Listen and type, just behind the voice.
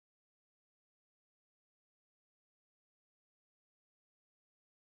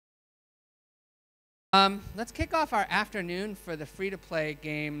Let's kick off our afternoon for the free-to-play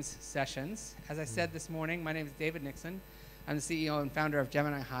games sessions. As I said this morning, my name is David Nixon. I'm the CEO and founder of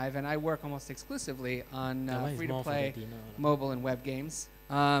Gemini Hive, and I work almost exclusively on free-to-play mobile and web games.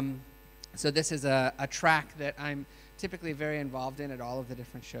 So this is a track that I'm typically very involved in at all of the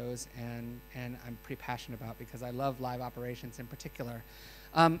different shows, and I'm pretty passionate about because I love live operations in particular.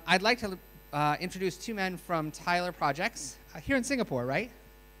 I'd like to introduce two men from Tyler Projects here in Singapore, right?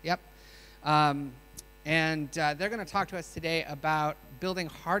 Yep. And they're going to talk to us today about building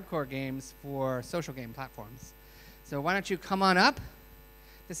hardcore games for social game platforms. So why don't you come on up?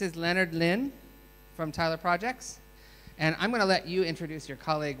 This is Leonard LIN from Tyler Projects. And I'm going to let you introduce your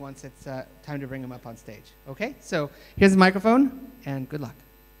colleague once it's time to bring him up on stage. Okay? So here's the microphone, and good luck.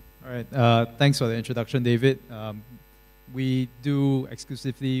 All right. Thanks for the introduction, David. We do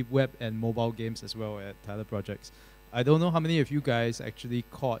exclusively web and mobile games as well at Tyler Projects. I don't know how many of you guys actually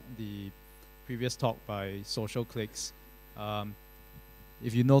caught the previous talk by Social Clicks.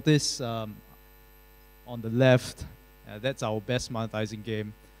 If you notice on the left, that's our best monetizing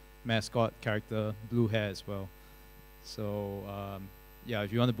game, mascot character, blue hair as well. So yeah,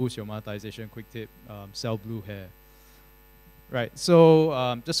 if you want to boost your monetization, quick tip, sell blue hair. Right,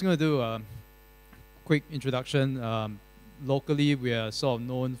 so just going to do a quick introduction. Locally, we are sort of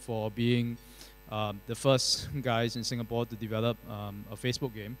known for being the first guys in Singapore to develop a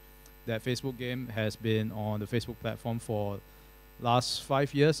Facebook game. That Facebook game has been on the Facebook platform for last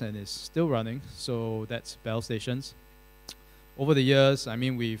 5 years and is still running. So that's Battle Stations. Over the years, I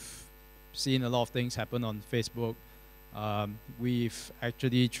mean, we've seen a lot of things happen on Facebook. We've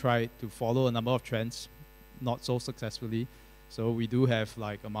actually tried to follow a number of trends, not so successfully. So we do have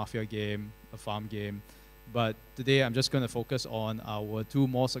like a mafia game, a farm game. But today I'm just going to focus on our two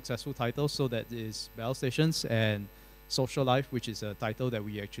more successful titles. So that is Battle Stations and Social Life, which is a title that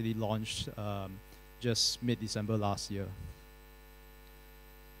we actually launched just mid-December last year.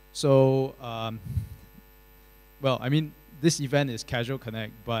 So, well, I mean, this event is Casual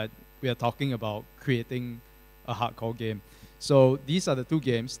Connect, but we are talking about creating a hardcore game. So these are the two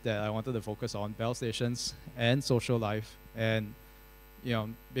games that I wanted to focus on, Battle Stations and Social Life. And you know,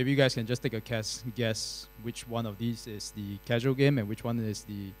 maybe you guys can just take a guess which one of these is the casual game and which one is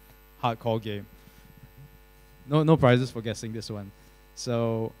the hardcore game. No prizes for guessing this one.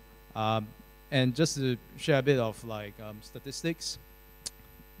 So, and just to share a bit of like statistics,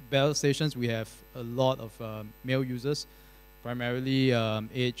 Battle Stations, we have a lot of male users, primarily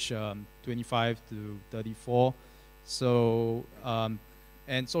age 25 to 34. So,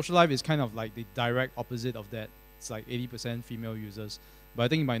 and Social Life is kind of like the direct opposite of that. It's like 80% female users. But I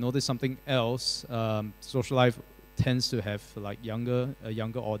think you might notice something else. Social Life tends to have like a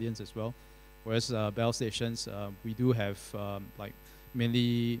younger audience as well. Whereas Battle Stations, we do have like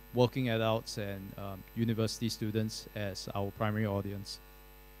mainly working adults and university students as our primary audience.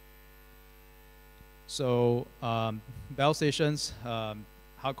 So Battle Stations,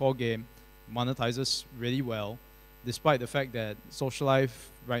 hardcore game, monetizes really well, despite the fact that Social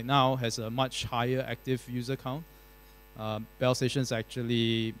Life right now has a much higher active user count. Battle Stations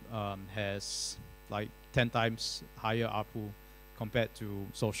actually has like 10 times higher ARPU compared to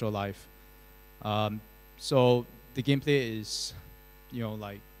Social Life. So the gameplay is, you know,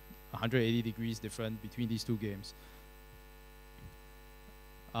 like 180 degrees different between these two games.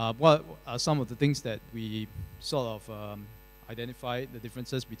 What are some of the things that we sort of identified the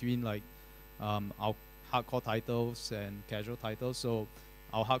differences between like our hardcore titles and casual titles? So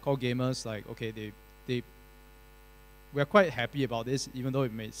our hardcore gamers, like, okay, we're quite happy about this, even though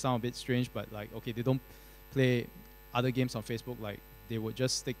it may sound a bit strange, but like, okay, they don't play other games on Facebook, like they would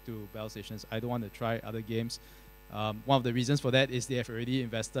just stick to Battle Stations. I don't want to try other games. One of the reasons for that is they have already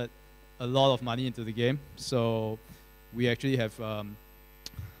invested a lot of money into the game. So we actually have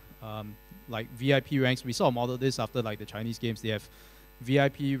like VIP ranks. We sort of modeled this after like the Chinese games. They have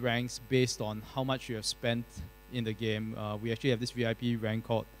VIP ranks based on how much you have spent in the game. We actually have this VIP rank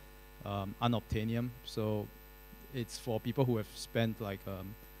called Unobtainium. So it's for people who have spent like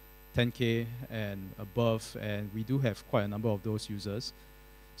 10K and above, and we do have quite a number of those users.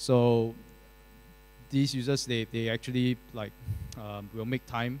 So these users, they actually like will make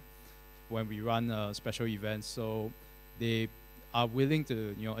time when we run special events. So they are willing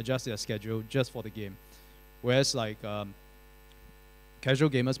to, you know, adjust their schedule just for the game. Whereas like casual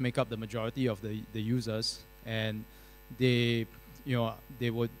gamers make up the majority of the users, and they, you know,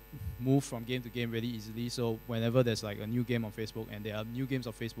 they would move from game to game really easily. So whenever there's like a new game on Facebook, and there are new games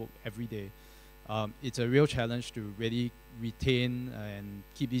on Facebook every day, it's a real challenge to really retain and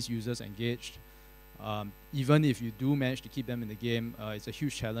keep these users engaged. Even if you do manage to keep them in the game, it's a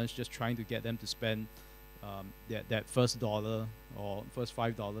huge challenge just trying to get them to spend that first dollar or first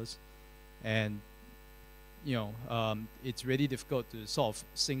 $5. And it's really difficult to sort of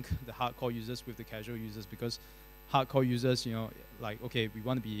sync the hardcore users with the casual users, because hardcore users, like, okay, we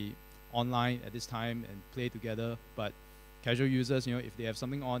want to be online at this time and play together, but casual users, if they have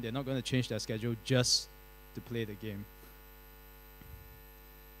something on, they're not going to change their schedule just to play the game.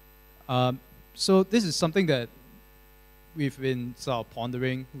 So this is something that we've been sort of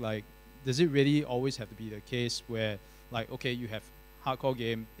pondering, like, does it really always have to be the case where, like, okay, you have hardcore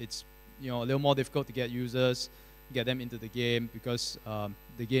game, it's a little more difficult to get users, get them into the game, because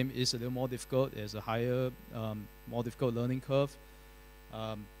the game is a little more difficult. There's a higher, more difficult learning curve.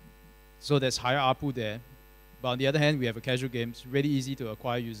 So there's higher ARPU there. But on the other hand, we have a casual game. It's really easy to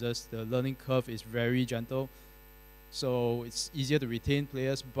acquire users. The learning curve is very gentle. So it's easier to retain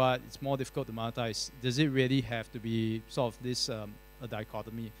players, but it's more difficult to monetize. Does it really have to be sort of this a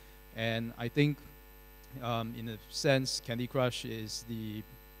dichotomy? And I think, in a sense, Candy Crush is the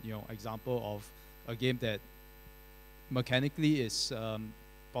example of a game that mechanically is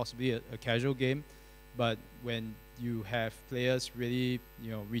possibly a casual game, but when you have players really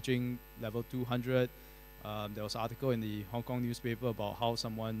reaching level 200, there was an article in the Hong Kong newspaper about how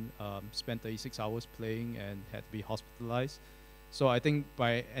someone spent 36 hours playing and had to be hospitalized. So I think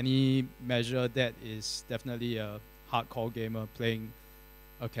by any measure, that is definitely a hardcore gamer playing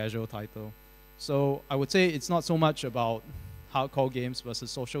a casual title. So I would say it's not so much about hardcore games versus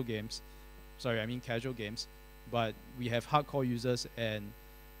social games. Sorry, I mean casual games. But we have hardcore users and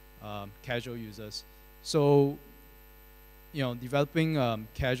casual users. So developing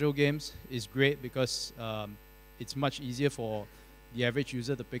casual games is great because it's much easier for the average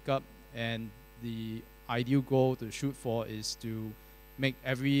user to pick up, and the ideal goal to shoot for is to make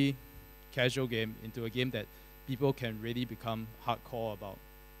every casual game into a game that people can really become hardcore about.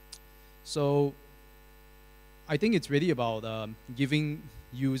 So I think it's really about giving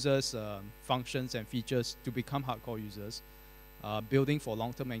users functions and features to become hardcore users, building for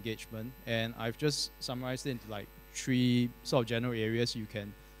long-term engagement, and I've just summarized it into like 3 sort of general areas you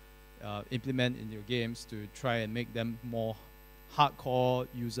can implement in your games to try and make them more hardcore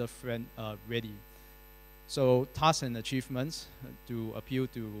user ready. So tasks and achievements to appeal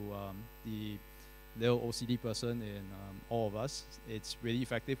to the little OCD person in all of us. It's really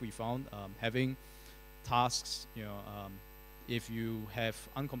effective. We found having tasks, if you have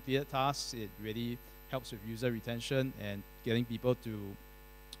uncompleted tasks, it really helps with user retention and getting people to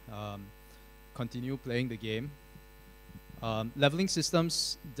continue playing the game. Leveling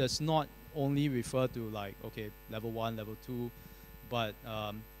systems does not only refer to like, okay, level 1, level 2, but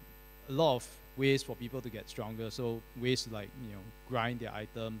a lot of ways for people to get stronger. So ways to like, grind their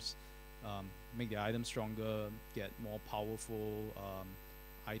items, make their items stronger, get more powerful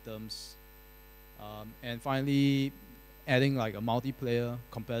items. And finally, adding like a multiplayer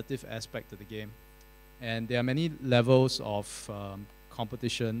competitive aspect to the game. And there are many levels of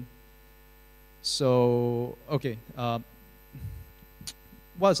competition. So, okay,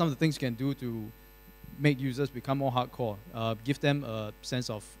 what are some of the things you can do to make users become more hardcore? Give them a sense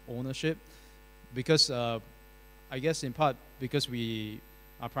of ownership, because I guess in part because we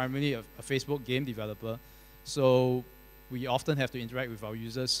are primarily a Facebook game developer, so we often have to interact with our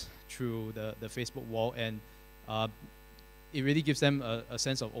users through the Facebook wall, and it really gives them a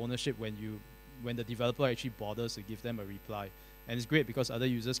sense of ownership when the developer actually bothers to give them a reply. And it's great because other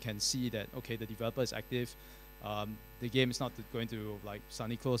users can see that, okay, the developer is active, the game is not going to like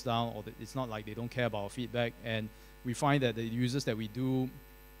suddenly close down, or it's not like they don't care about our feedback. And we find that the users that we do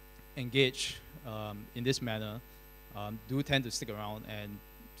engage in this manner do tend to stick around, and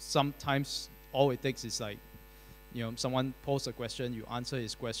sometimes all it takes is like, someone posts a question, you answer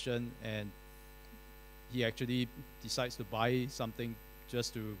his question, and he actually decides to buy something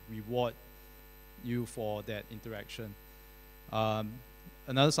just to reward you for that interaction.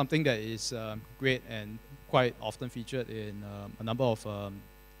 Another something that is great and quite often featured in a number of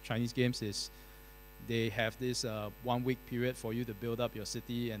Chinese games is they have this 1 week period for you to build up your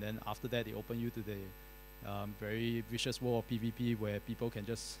city, and then after that they open you to the very vicious world of PvP, where people can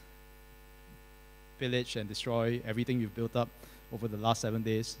just pillage and destroy everything you've built up over the last 7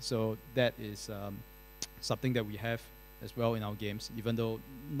 days. So that is something that we have as well in our games, even though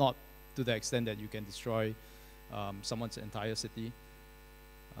not to the extent that you can destroy someone's entire city.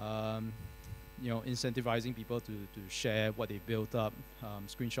 Incentivizing people to share what they built up,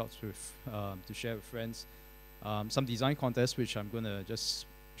 screenshots to share with friends, some design contests, which I'm going to just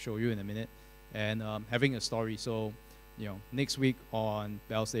show you in a minute, and having a story. So, next week on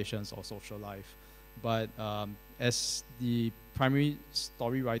Bell Stations or Social Life, But as the primary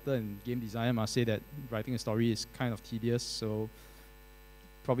story writer and game designer, I must say that writing a story is kind of tedious, so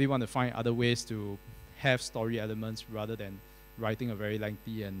probably want to find other ways to have story elements rather than writing a very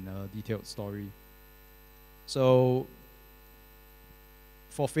lengthy and detailed story. So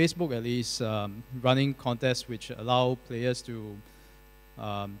for Facebook at least, running contests which allow players to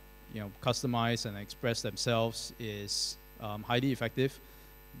customize and express themselves is highly effective.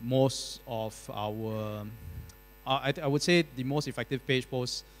 Most of our, I would say the most effective page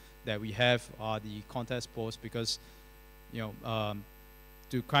posts that we have are the contest posts, because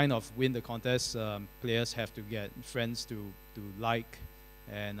to kind of win the contest, players have to get friends to like,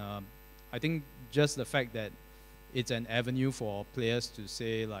 and I think just the fact that it's an avenue for players to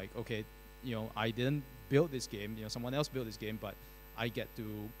say like, okay, I didn't build this game, someone else built this game, but I get to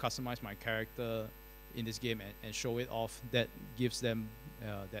customize my character in this game and show it off. That gives them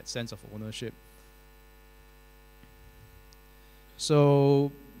that sense of ownership.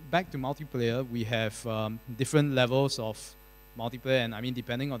 So back to multiplayer, we have different levels of multiplayer, and I mean,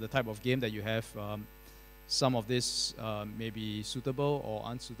 depending on the type of game that you have, some of this may be suitable or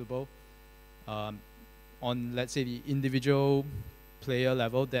unsuitable. On, let's say, the individual player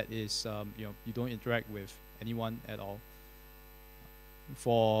level, that is, you don't interact with anyone at all.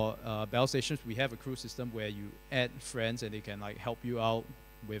 For battle stations, we have a crew system where you add friends and they can like help you out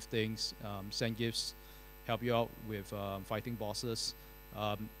with things, send gifts, help you out with fighting bosses.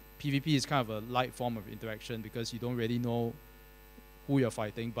 PvP is kind of a light form of interaction because you don't really know who you're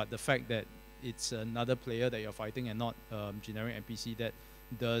fighting, but the fact that it's another player that you're fighting and not generic NPC, that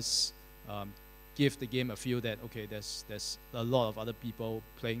does give the game a feel that, okay, there's a lot of other people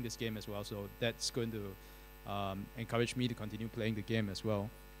playing this game as well, so that's going to encourage me to continue playing the game as well.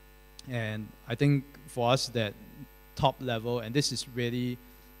 And I think for us, that top level, and this is really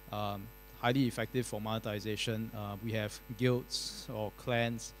highly effective for monetization, we have guilds or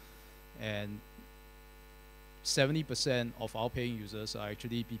clans, and 70% of our paying users are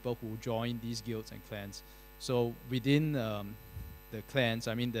actually people who join these guilds and clans. So within the clans,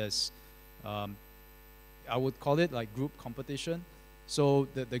 I mean, there's I would call it like group competition. So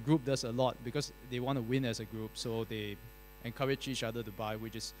the group does a lot because they want to win as a group, so they encourage each other to buy,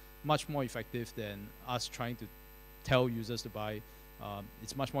 which is much more effective than us trying to tell users to buy.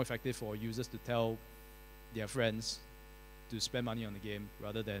 It's much more effective for users to tell their friends to spend money on the game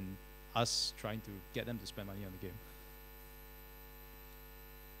rather than us trying to get them to spend money on the game.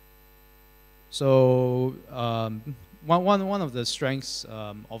 So one of the strengths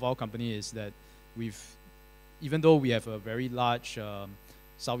of our company is that even though we have a very large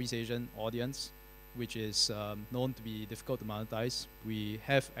Southeast Asian audience, which is known to be difficult to monetize, we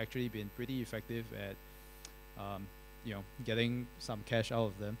have actually been pretty effective at getting some cash out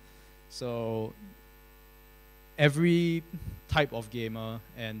of them. So every type of gamer,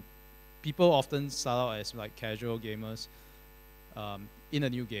 and people often start out as like casual gamers in a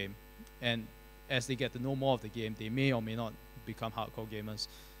new game, and as they get to know more of the game, they may or may not become hardcore gamers.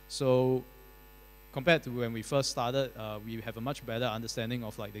 So compared to when we first started, we have a much better understanding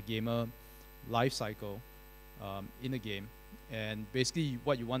of like the gamer life cycle in the game. And basically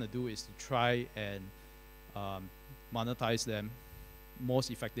what you want to do is to try and monetize them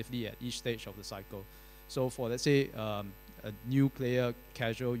most effectively at each stage of the cycle. So for, let's say, a new player,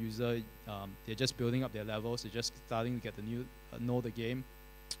 casual user, they're just building up their levels, they're just starting to get to know the game.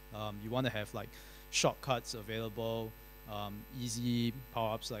 You want to have like shortcuts available, easy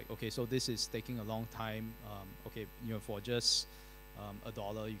power-ups, like, okay, so this is taking a long time. Okay, for just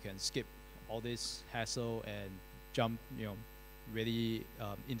 $1, you can skip all this hassle and jump, really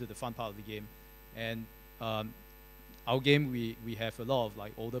into the fun part of the game. And our game, we have a lot of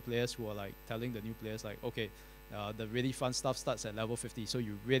like older players who are like telling the new players like, okay, the really fun stuff starts at level 50, so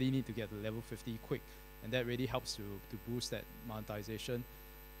you really need to get to level 50 quick, and that really helps to boost that monetization.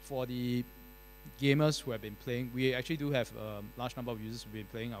 For the gamers who have been playing, we actually do have a large number of users who've been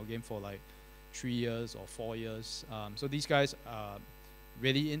playing our game for like 3 years or 4 years. So these guys are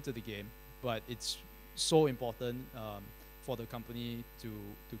really into the game, but it's so important for the company to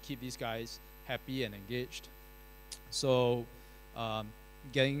keep these guys happy and engaged. So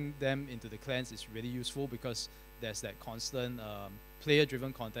getting them into the clans is really useful because there's that constant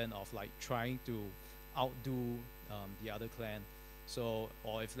player-driven content of like trying to outdo the other clan. So,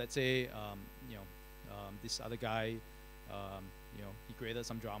 or if let's say this other guy, he created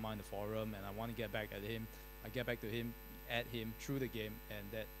some drama in the forum, and I want to get back at him, I get back to him, at him through the game, and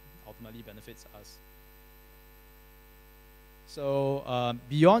that ultimately benefits us. So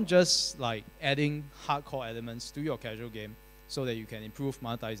beyond just like adding hardcore elements to your casual game so that you can improve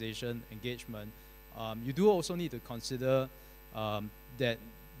monetization, engagement, you do also need to consider that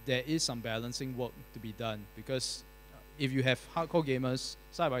there is some balancing work to be done, because if you have hardcore gamers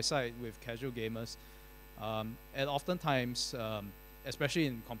side by side with casual gamers, and oftentimes, especially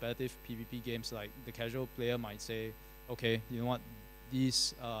in competitive PvP games, like the casual player might say, okay, you know what,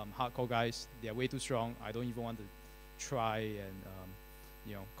 these hardcore guys, they're way too strong. I don't even want to try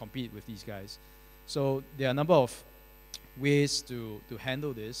and compete with these guys. So there are a number of ways to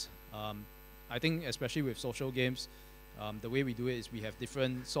handle this. I think especially with social games, the way we do it is we have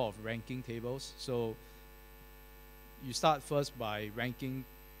different sort of ranking tables. So you start first by ranking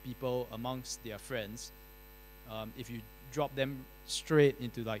people amongst their friends. If you drop them straight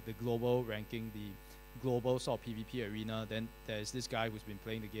into like the global ranking, the global sort of PvP arena, then there's this guy who's been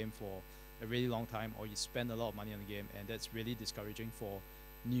playing the game for a really long time, or you spend a lot of money on the game, and that's really discouraging for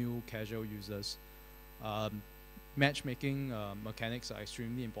new casual users. Matchmaking mechanics are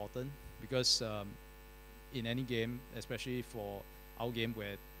extremely important, because in any game, especially for our game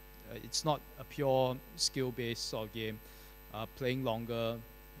where it's not a pure skill-based sort of game, playing longer,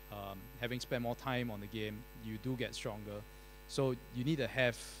 having spent more time on the game, you do get stronger. So you need to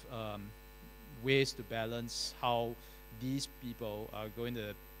have ways to balance how these people are going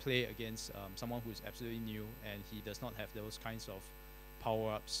to play against someone who's absolutely new and he does not have those kinds of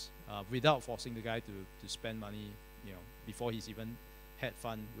power-ups, without forcing the guy to spend money, before he's even had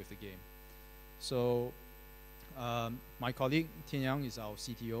fun with the game. So my colleague Tiam is our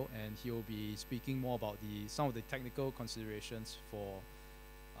CTO, and he'll be speaking more about some of the technical considerations for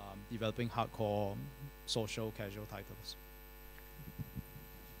developing hardcore social casual titles.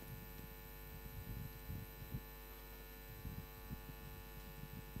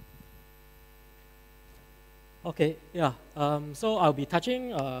 Okay, yeah. So I'll be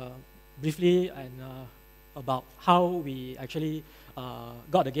touching briefly and about how we actually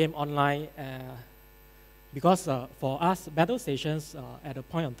got the game online. Because for us, battle stations, at a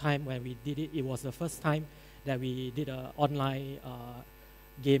point in time when we did it, it was the first time that we did an online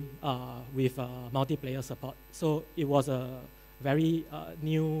game with multiplayer support. So it was a very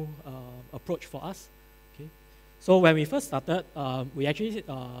new approach for us. Okay. So when we first started, we actually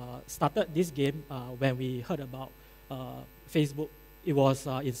started this game when we heard about Facebook. It was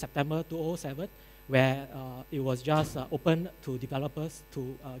in September 2007, where it was just open to developers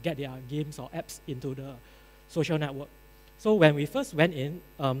to get their games or apps into the social network. So when we first went in,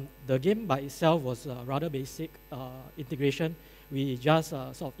 the game by itself was rather basic integration. We just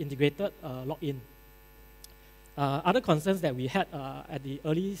sort of integrated login. Other concerns that we had at the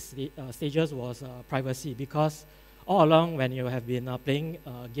early stages was privacy, because all along when you have been playing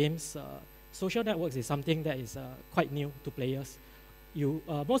games, social networks is something that is quite new to players.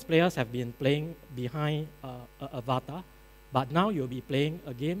 Most players have been playing behind an avatar, but now you'll be playing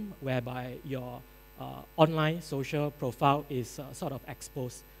a game whereby your online social profile is sort of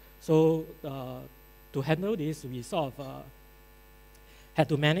exposed. So to handle this, we sort of had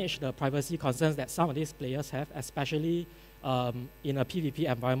to manage the privacy concerns that some of these players have, especially in a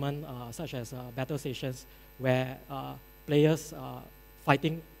PvP environment such as battle stations, where players are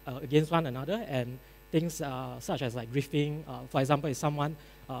fighting against one another, and things such as like griefing. For example, if someone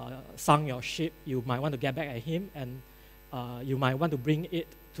sunk your ship, you might want to get back at him, and you might want to bring it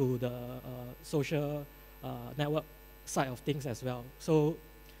to the social network side of things as well. So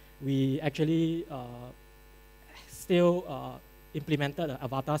we actually still implemented an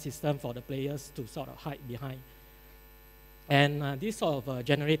avatar system for the players to sort of hide behind. And this sort of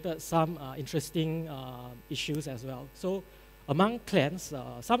generated some interesting issues as well. So among clans,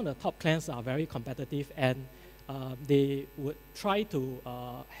 some of the top clans are very competitive, and they would try to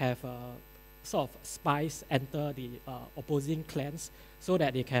have sort of spies enter the opposing clans so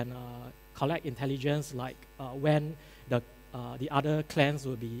that they can collect intelligence, like when the other clans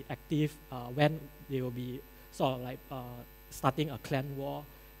will be active, when they will be sort of like starting a clan war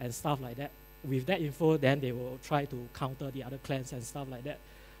and stuff like that. With that info, then they will try to counter the other clans and stuff like that.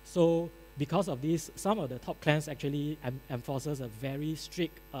 So because of this, some of the top clans actually enforces a very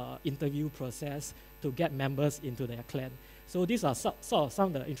strict interview process to get members into their clan. So these are sort of some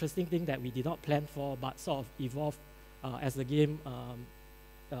of the interesting things that we did not plan for, but sort of evolved as the game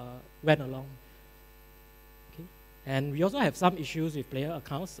went along. Okay. And we also have some issues with player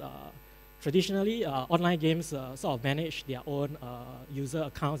accounts. Traditionally, online games sort of manage their own user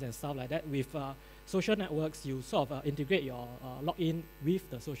accounts and stuff like that. With social networks, you sort of integrate your login with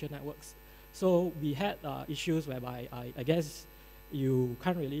the social networks. So we had issues whereby I guess you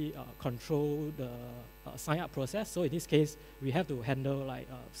can't really control the sign-up process. So in this case, we have to handle like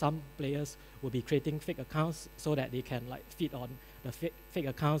some players will be creating fake accounts so that they can like feed on the fake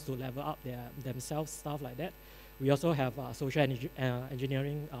accounts to level up themselves, stuff like that. We also have social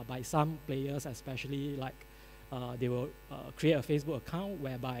engineering by some players, especially like they will create a Facebook account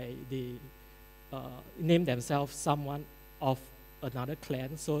whereby they name themselves someone of another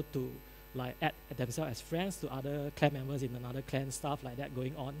clan, so to like add themselves as friends to other clan members in another clan, stuff like that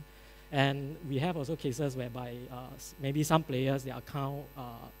going on. And we have also cases whereby maybe some players, their account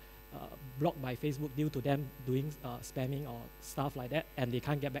blocked by Facebook due to them doing spamming or stuff like that, and they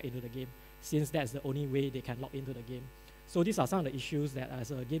can't get back into the game, since that's the only way they can log into the game. So these are some of the issues that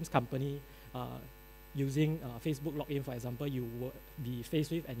as a games company using Facebook login, for example, you will be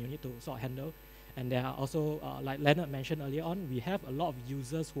faced with and you need to sort of handle. And there are also, like Leonard mentioned earlier on, we have a lot of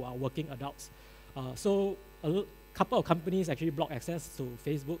users who are working adults. So a couple of companies actually block access to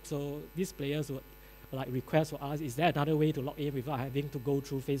Facebook, so these players would like request for us, is there another way to log in without having to go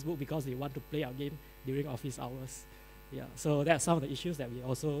through Facebook, because they want to play our game during office hours. Yeah, so that's some of the issues that we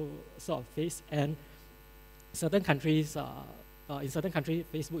also sort of face. And certain countries, in certain countries,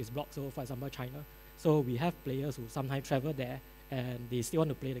 Facebook is blocked, so for example, China. So we have players who sometimes travel there and they still want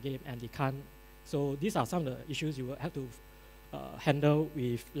to play the game and they can't. So these are some of the issues you will have to handle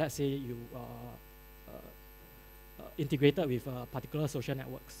with, let's say, you integrated with particular social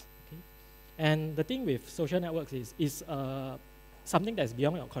networks. Okay? And the thing with social networks is something that's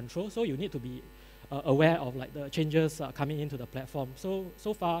beyond your control, so you need to be aware of like the changes coming into the platform.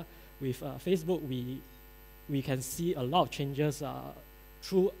 So far with Facebook, we can see a lot of changes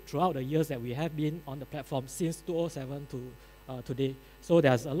throughout the years that we have been on the platform since 2007 to today. So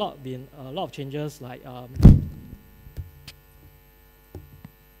there's been a lot of changes, like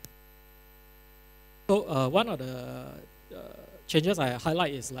one of the changes I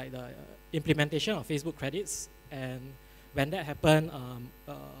highlight is like the implementation of Facebook credits. And when that happened,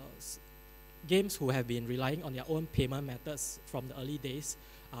 games who have been relying on their own payment methods from the early days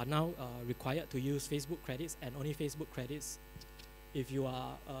are now required to use Facebook credits, and only Facebook credits if you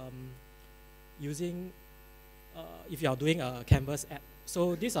are if you are doing a Canvas app.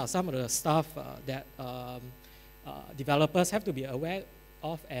 So these are some of the stuff that developers have to be aware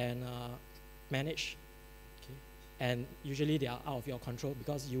of and manage. Okay. And usually they are out of your control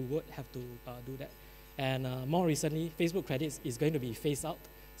because you would have to do that. And more recently, Facebook credits is going to be phased out.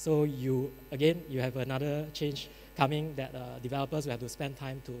 So you have another change coming that developers will have to spend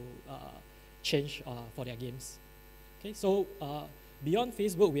time to change for their games. Okay, so beyond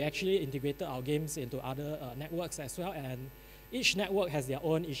Facebook, we actually integrated our games into other networks as well, and each network has their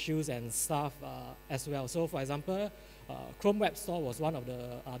own issues and stuff as well. So for example, Chrome Web Store was one of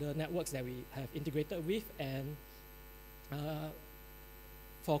the other networks that we have integrated with, and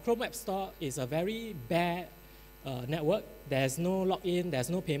for Chrome Web Store, it's a very bare network. There's no login, there's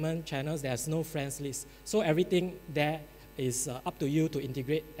no payment channels, there's no friends list. So everything there is up to you to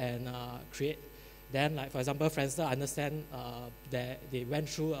integrate and create. Then, like for example, Friendster, I understand that they went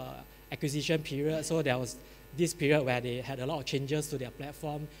through acquisition period. So there was this period where they had a lot of changes to their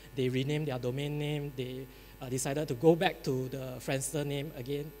platform. They renamed their domain name. They decided to go back to the Friendster name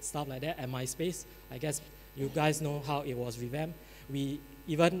again, stuff like that. And MySpace, I guess you guys know how it was revamped. We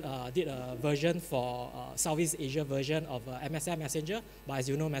even did a version for Southeast Asia version of MSN Messenger, but as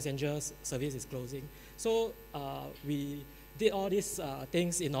you know, Messenger's service is closing. So we did all these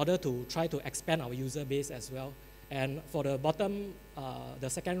things in order to try to expand our user base as well. And for the bottom, the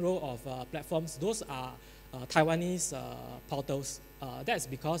second row of platforms, those are Taiwanese portals. That's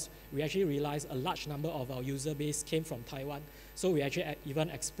because we actually realized a large number of our user base came from Taiwan. So we actually even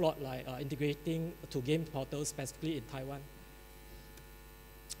explored like integrating to game portals specifically in Taiwan.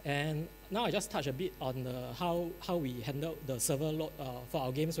 And now I just touch a bit on how we handled the server load for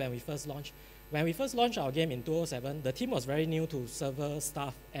our games when we first launched. When we first launched our game in 2007, the team was very new to server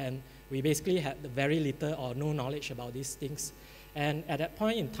stuff, and we basically had very little or no knowledge about these things. And at that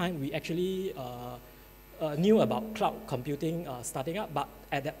point in time, we actually knew about cloud computing starting up, but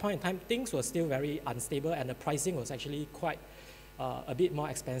at that point in time, things were still very unstable, and the pricing was actually quite a bit more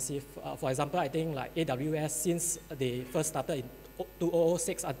expensive. For example, I think like AWS, since they first started in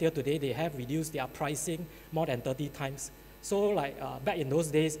 2006 until today, they have reduced their pricing more than 30 times. So like back in those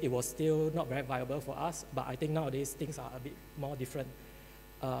days, it was still not very viable for us, but I think nowadays things are a bit more different.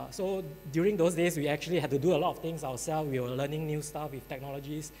 So during those days, we actually had to do a lot of things ourselves. We were learning new stuff with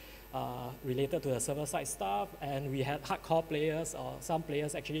technologies related to the server-side stuff, and we had hardcore players, or some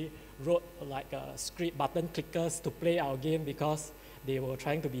players actually wrote like script button clickers to play our game because they were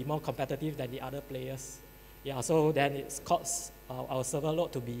trying to be more competitive than the other players. Yeah, so then it's caused our server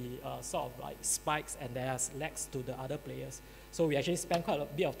load to be sort of like spikes, and there's lags to the other players. So we actually spent quite a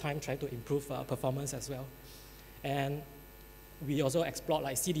bit of time trying to improve performance as well. And we also explored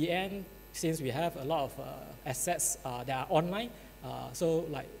like CDN, since we have a lot of assets that are online. So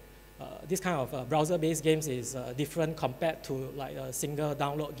like this kind of browser-based games is different compared to like single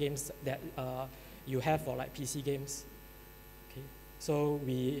download games that you have for like PC games. Okay. So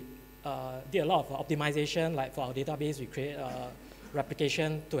we did a lot of optimization, like for our database, we create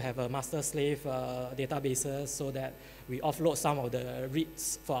replication to have a master-slave databases so that we offload some of the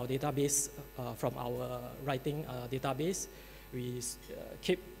reads for our database from our writing database. We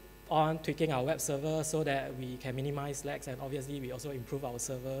keep on tweaking our web server so that we can minimize lags, and obviously we also improve our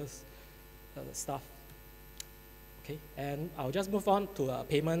servers stuff. Okay, and I'll just move on to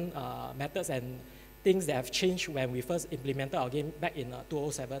payment methods and things that have changed when we first implemented our game back in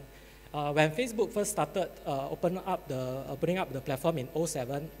 2007. When Facebook first started opening up the platform in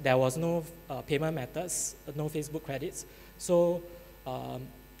 2007, there was no payment methods, no Facebook credits. So,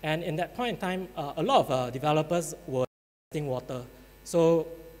 and in that point in time, a lot of developers were testing water. So,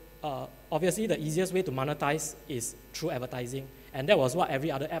 obviously, the easiest way to monetize is through advertising, and that was what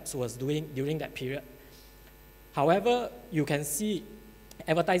every other apps was doing during that period. However, you can see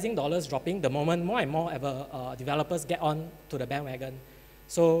advertising dollars dropping the moment more and more developers get on to the bandwagon.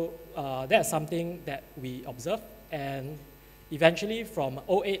 So that's something that we observe, and eventually from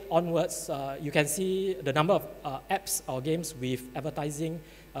 2008 onwards, you can see the number of apps or games with advertising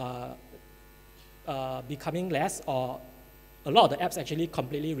becoming less, or a lot of the apps actually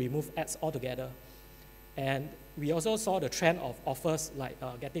completely remove ads altogether. And we also saw the trend of offers like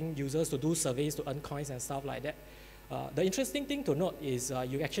getting users to do surveys to earn coins and stuff like that. The interesting thing to note is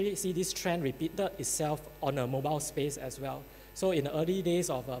you actually see this trend repeated itself on a mobile space as well. So in the early days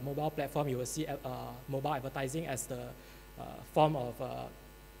of a mobile platform, you will see mobile advertising as the form of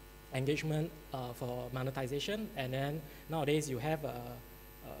engagement for monetization. And then nowadays you have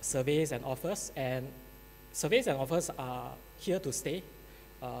surveys and offers, and surveys and offers are here to stay.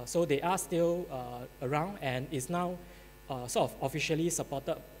 So they are still around, and is now sort of officially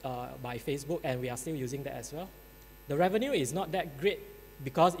supported by Facebook, and we are still using that as well. The revenue is not that great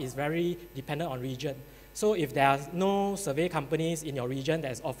because it's very dependent on region. So if there are no survey companies in your region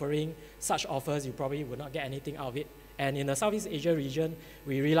that's offering such offers, you probably will not get anything out of it. And in the Southeast Asia region,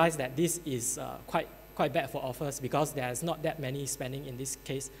 we realize that this is quite bad for offers because there's not that many spending in this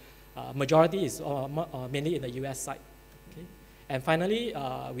case. Majority is mainly in the US side. Okay? And finally,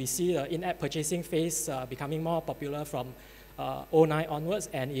 we see the in-app purchasing phase becoming more popular from 2009 onwards,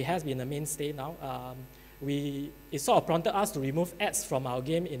 and it has been a mainstay now. It sort of prompted us to remove ads from our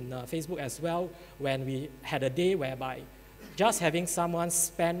game in Facebook as well, when we had a day whereby just having someone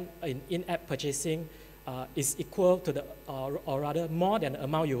spend in-app purchasing is equal to the, or rather more than the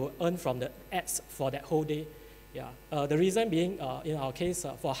amount you will earn from the ads for that whole day. Yeah. The reason being, in our case,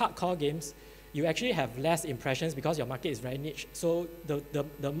 for hardcore games, you actually have less impressions because your market is very niche. So the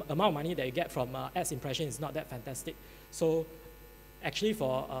amount of money that you get from ads impression is not that fantastic. So actually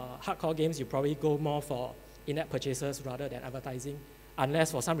for hardcore games, you probably go more for in-app purchases rather than advertising,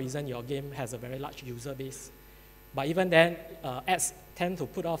 unless for some reason your game has a very large user base. But even then, ads tend to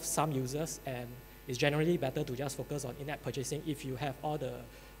put off some users, and it's generally better to just focus on in-app purchasing if you have all the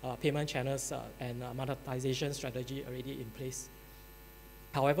payment channels and monetization strategy already in place.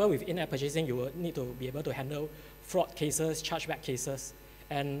 However, with in-app purchasing, you will need to be able to handle fraud cases, chargeback cases,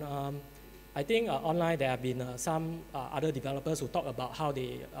 and I think online there have been some other developers who talk about how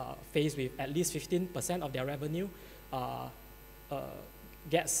they face with at least 15% of their revenue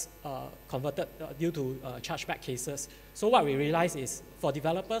gets converted due to chargeback cases. So what we realize is for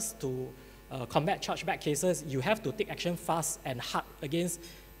developers to combat chargeback cases, you have to take action fast and hard against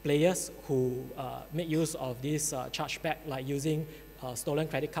players who make use of this chargeback, like using stolen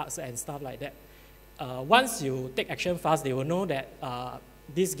credit cards and stuff like that. Once you take action fast, they will know that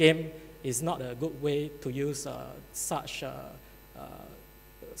this game is not a good way to use such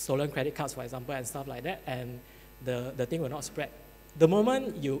stolen credit cards, for example, and stuff like that, and the thing will not spread. The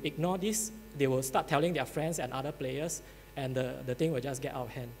moment you ignore this, they will start telling their friends and other players, and the thing will just get out of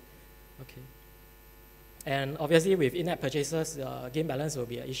hand. Okay. And obviously with in-app purchases, game balance will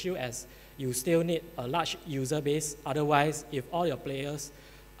be an issue, as you still need a large user base. Otherwise, if all your players,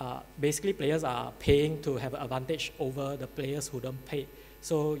 basically players are paying to have an advantage over the players who don't pay.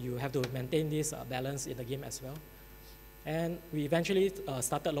 So you have to maintain this balance in the game as well. And we eventually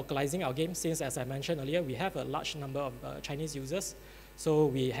started localizing our game, since, as I mentioned earlier, we have a large number of Chinese users. So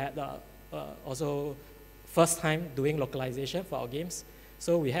we had also first time doing localization for our games.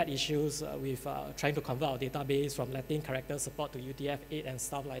 So we had issues with trying to convert our database from Latin character support to UTF-8 and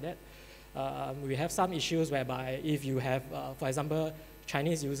stuff like that. We have some issues whereby if you have, for example,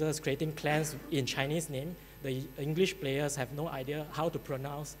 Chinese users creating clans in Chinese name, the English players have no idea how to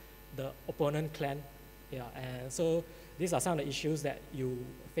pronounce the opponent clan. Yeah, and so these are some of the issues that you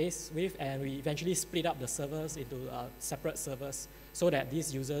face with, and we eventually split up the servers into separate servers so that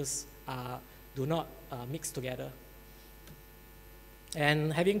these users do not mix together.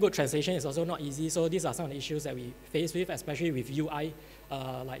 And having good translation is also not easy, so these are some of the issues that we face with, especially with UI.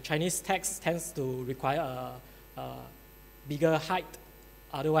 Like Chinese text tends to require a bigger height,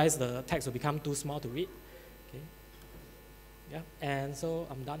 otherwise the text will become too small to read. Okay. Yeah, and so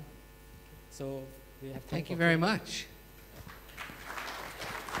I'm done. So we have time. Thank you very much.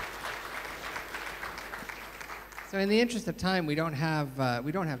 So in the interest of time, we don't have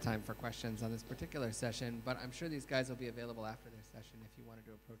time for questions on this particular session, but I'm sure these guys will be available after their session if you wanted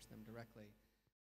to approach them directly.